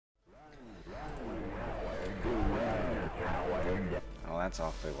That's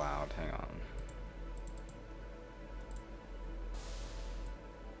awfully loud. Hang on.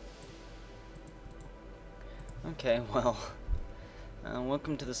 Okay, well,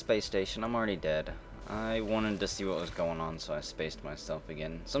 welcome to the space station. I'm already dead. I wanted to see what was going on, so I spaced myself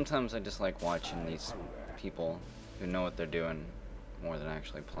again. Sometimes I just like watching these people who know what they're doing more than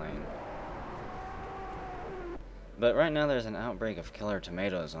actually playing. But right now there's an outbreak of killer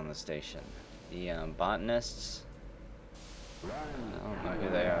tomatoes on the station. The botanists, I don't know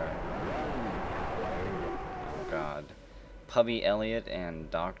who they are. Oh god. Pubby Elliot and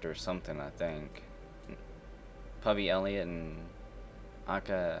Dr. something, I think. Pubby Elliot and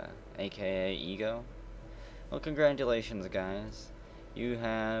aka Ego. Well, congratulations, guys. You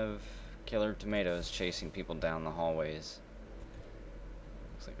have killer tomatoes chasing people down the hallways.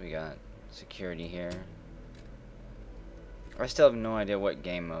 Looks like we got security here. I still have no idea what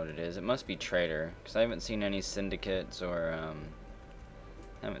game mode it is. It must be Trader, because I haven't seen any syndicates or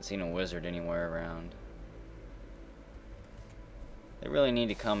haven't seen a wizard anywhere around. They really need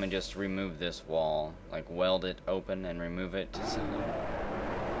to come and just remove this wall, like weld it open and remove it.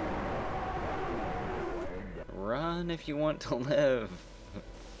 Run if you want to live.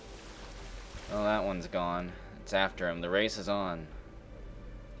 Oh, that one's gone. It's after him. The race is on.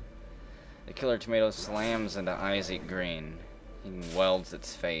 The killer tomato slams into Isaac Green. He welds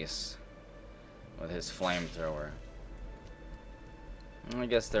its face with his flamethrower. I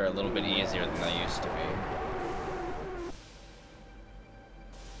guess they're a little bit easier than they used to be.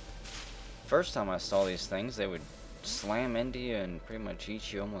 First time I saw these things, they would slam into you and pretty much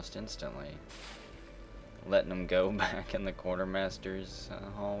eat you almost instantly. Letting them go back in the quartermaster's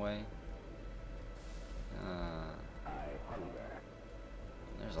hallway.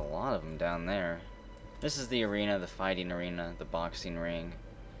 There's a lot of them down there. This is the arena, the fighting arena, the boxing ring.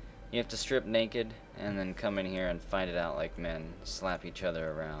 You have to strip naked and then come in here and fight it out like men. Slap each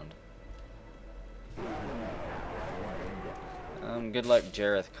other around. Good luck,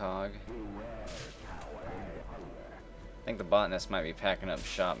 Jareth Cog. I think the botanist might be packing up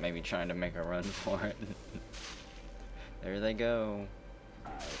shop, maybe trying to make a run for it. There they go.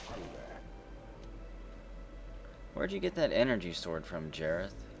 Where'd you get that energy sword from,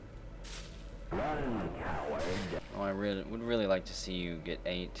 Jareth? Oh, I would really like to see you get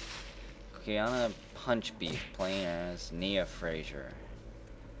 8. Kiana Punch Beef playing as Nia Frazier.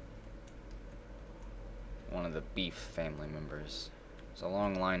 One of the Beef family members. There's a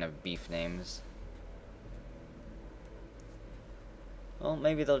long line of beef names. Well,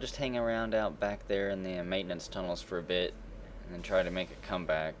 maybe they'll just hang around out back there in the maintenance tunnels for a bit and then try to make a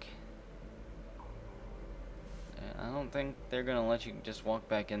comeback. I don't think they're gonna let you just walk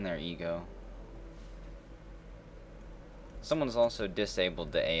back in there, Ego. Someone's also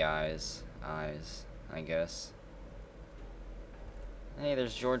disabled the AI's eyes, I guess. Hey,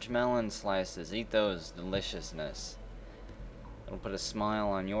 there's George Melon slices. Eat those. Deliciousness. It'll put a smile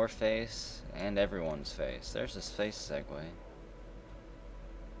on your face and everyone's face. There's a space segue.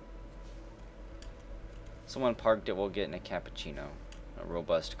 Someone parked it while getting a cappuccino. A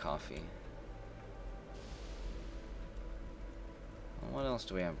robust coffee. What else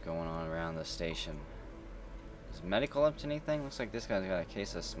do we have going on around the station? Is medical up to anything? Looks like this guy's got a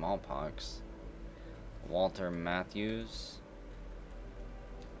case of smallpox. Walter Matthews.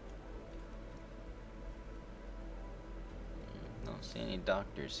 Don't see any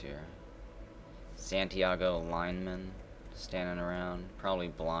doctors here. Santiago lineman standing around, probably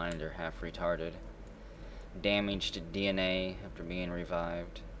blind or half retarded. Damaged DNA after being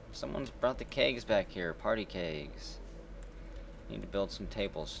revived. Someone's brought the kegs back here, party kegs. Need to build some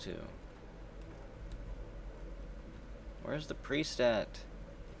tables too. Where's the priest at?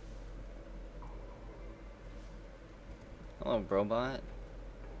 Hello, Brobot.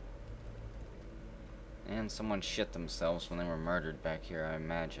 And someone shit themselves when they were murdered back here, I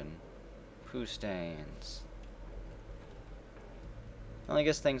imagine. Poo stains. Well, I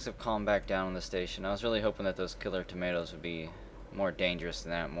guess things have calmed back down on the station. I was really hoping that those killer tomatoes would be more dangerous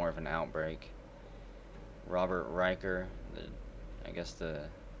than that, more of an outbreak. Robert Riker, I guess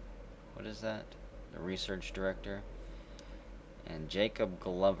what is that? The research director. And Jacob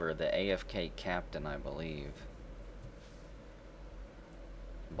Glover, the AFK captain, I believe.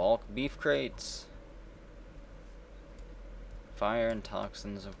 Bulk beef crates. Fire and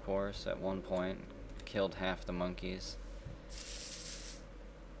toxins, of course, at one point. Killed half the monkeys.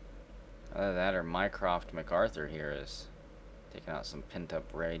 Either that or Mycroft MacArthur here is taking out some pent-up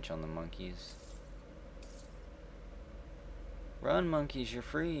rage on the monkeys. Run, monkeys, you're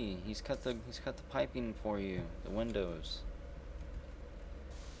free. He's cut the piping for you, the windows.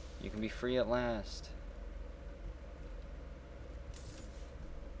 You can be free at last.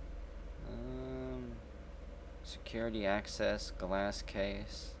 Security access, glass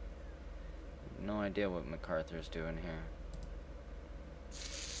case. No idea what MacArthur's doing here.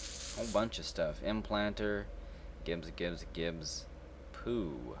 Whole bunch of stuff. Implanter, Gibbs.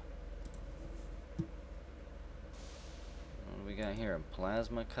 Poo. What do we got here? A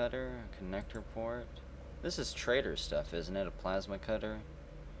plasma cutter, a connector port. This is trader stuff, isn't it? A plasma cutter?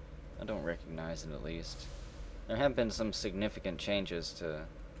 I don't recognize it, at least. There have been some significant changes to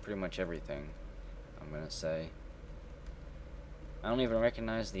pretty much everything, I'm gonna say. I don't even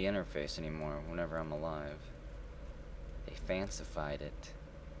recognize the interface anymore whenever I'm alive. They fancified it.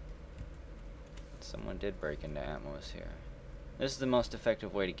 Someone did break into Atmos here. This is the most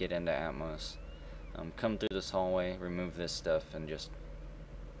effective way to get into Atmos. Come through this hallway, remove this stuff, and just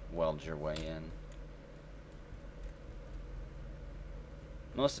weld your way in.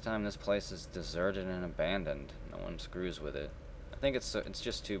 Most of the time this place is deserted and abandoned. No one screws with it. I think it's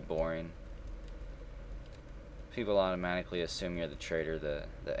just too boring. People automatically assume you're the traitor, the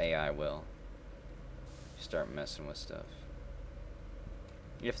AI will. You start messing with stuff.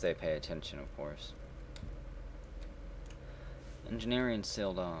 If they pay attention, of course. Engineering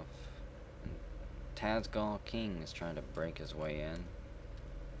sealed off. Tazgal King is trying to break his way in.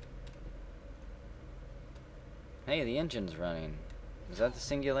 Hey, the engine's running. Is that the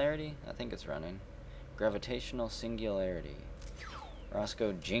singularity? I think it's running. Gravitational singularity.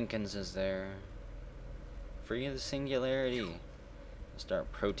 Roscoe Jenkins is there. Free of the singularity. Start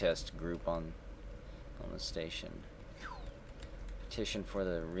a protest group on the station. Petition for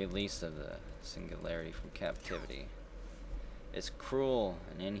the release of the singularity from captivity. It's cruel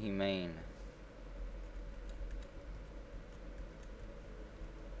and inhumane.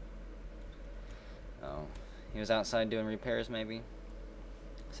 Oh, he was outside doing repairs, maybe?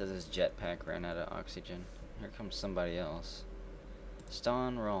 Says his jetpack ran out of oxygen. Here comes somebody else.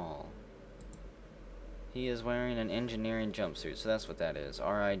 Ston Rawl. He is wearing an engineering jumpsuit, so that's what that is.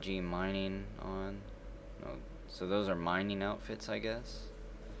 RIG mining on. No, so those are mining outfits, I guess.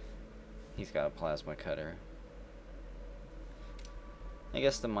 He's got a plasma cutter. I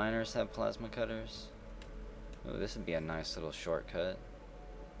guess the miners have plasma cutters. Oh, this would be a nice little shortcut.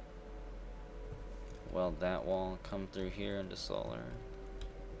 Weld that wall, come through here into solar.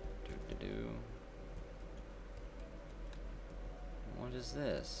 What is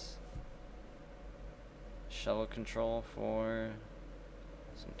this? Shuttle control for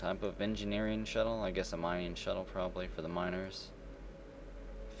some type of engineering shuttle. I guess a mining shuttle probably for the miners.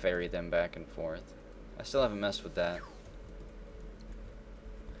 Ferry them back and forth. I still haven't messed with that.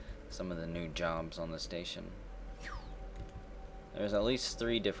 Some of the new jobs on the station. There's at least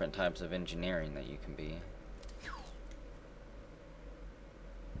 3 different types of engineering that you can be.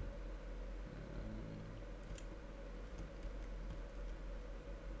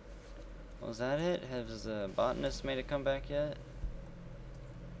 Was that it? Has the botanist made a comeback yet?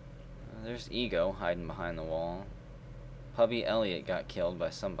 There's Ego hiding behind the wall. Hubby Elliot got killed by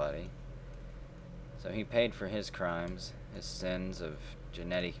somebody. So he paid for his crimes, his sins of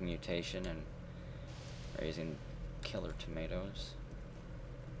genetic mutation and raising killer tomatoes.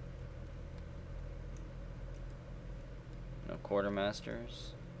 No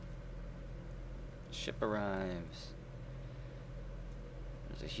quartermasters. Ship arrives.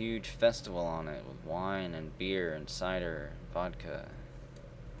 There's a huge festival on it with wine and beer and cider and vodka.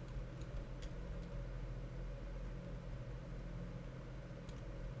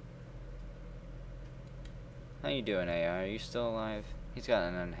 How you doing, AI? Are you still alive? He's got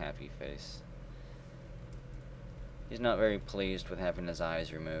an unhappy face. He's not very pleased with having his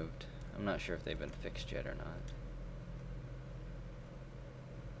eyes removed. I'm not sure if they've been fixed yet or not.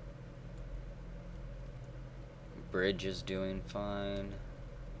 Bridge is doing fine.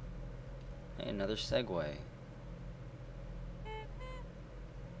 Hey, another Segway.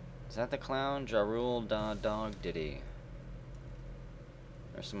 Is that the clown? Jarul Da Dog Diddy.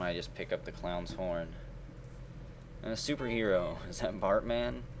 Or somebody just pick up the clown's horn. And a superhero. Is that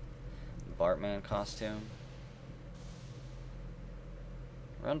Bartman? Bartman costume?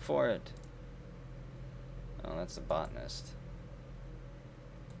 Run for it. Oh, that's the botanist.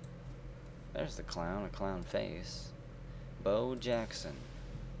 There's the clown, a clown face. Bo Jackson.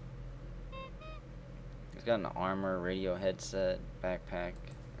 He's got an armor, radio headset, backpack,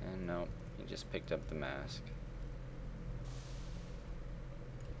 and nope, he just picked up the mask.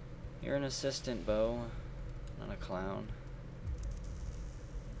 You're an assistant, Bo, not a clown.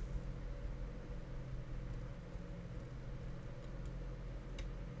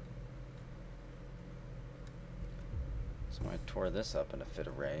 So I tore this up in a fit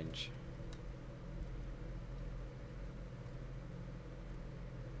of rage.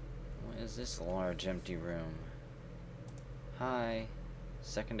 What is this large empty room? Hi.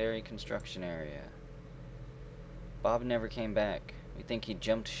 Secondary construction area. Bob never came back. We think he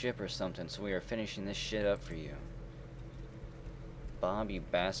jumped ship or something, so we are finishing this shit up for you. Bob, you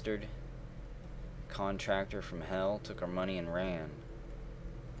bastard. Contractor from hell, took our money and ran.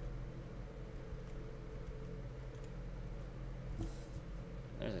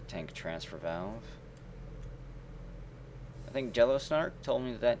 There's a tank transfer valve. I think Jello Snark told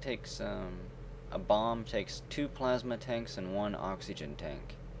me that takes, a bomb takes 2 plasma tanks and 1 oxygen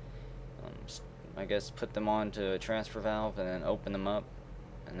tank. I guess put them onto a transfer valve and then open them up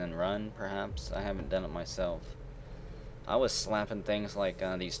and then run, perhaps. I haven't done it myself. I was slapping things like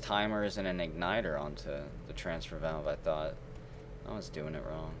these timers and an igniter onto the transfer valve, I thought. I was doing it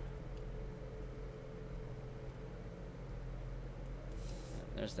wrong.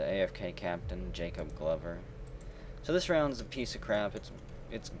 There's the AFK captain, Jacob Glover. So this round's a piece of crap.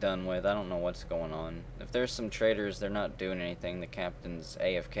 It's done with. I don't know what's going on. If there's some traitors, they're not doing anything. The captain's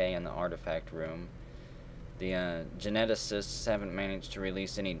AFK in the artifact room. The geneticists haven't managed to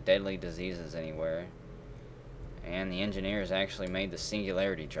release any deadly diseases anywhere. And the engineers actually made the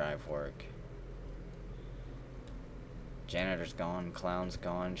singularity drive work. Janitor's gone, clown's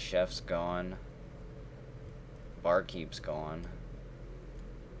gone, chef's gone, barkeep's gone.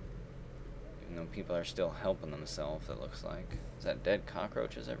 Even though people are still helping themselves, it looks like. Is that dead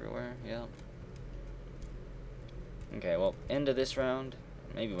cockroaches everywhere? Yeah. Okay, well, end of this round.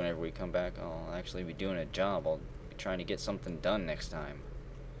 Maybe whenever we come back, I'll actually be doing a job. I'll be trying to get something done next time.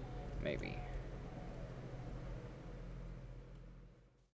 Maybe.